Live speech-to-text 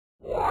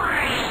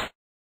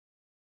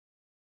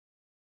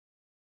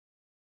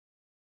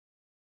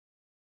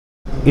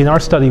in our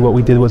study, what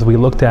we did was we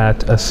looked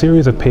at a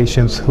series of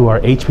patients who are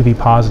HPV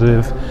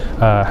positive,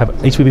 have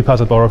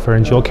HPV-positive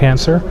oropharyngeal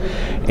cancer,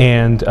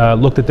 and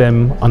looked at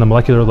them on a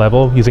molecular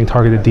level using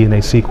targeted DNA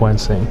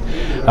sequencing.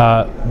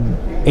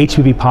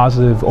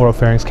 HPV-positive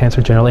oropharynx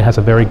cancer generally has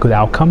a very good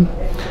outcome,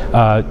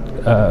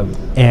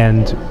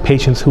 and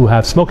patients who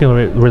have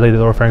smoking-related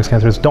oropharynx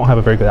cancers don't have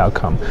a very good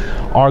outcome.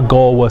 Our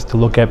goal was to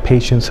look at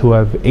patients who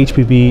have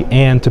HPV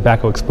and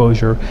tobacco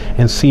exposure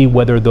and see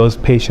whether those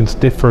patients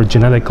differ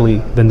genetically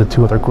than the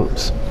two other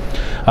groups.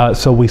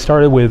 So we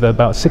started with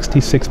about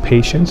 66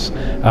 patients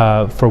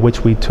for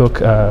which we took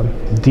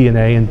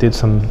DNA and did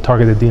some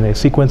targeted DNA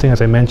sequencing,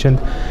 as I mentioned,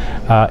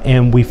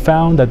 and we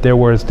found that there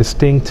was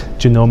distinct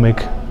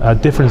genomic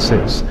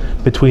differences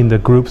between the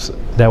groups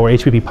that were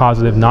HPV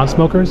positive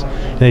non-smokers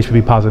and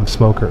HPV positive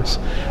smokers.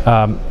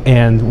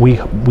 And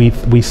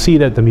we see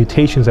that the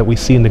mutations that we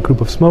see in the group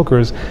of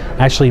smokers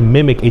actually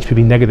mimic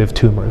HPV negative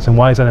tumors. And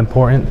why is that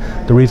important?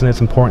 The reason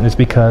it's important is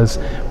because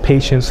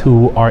patients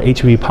who are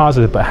HPV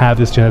positive but have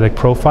this genetic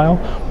profile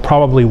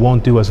probably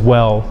won't do as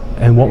well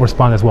and won't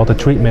respond as well to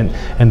treatment,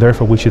 and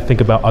therefore we should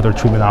think about other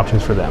treatment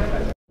options for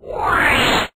them.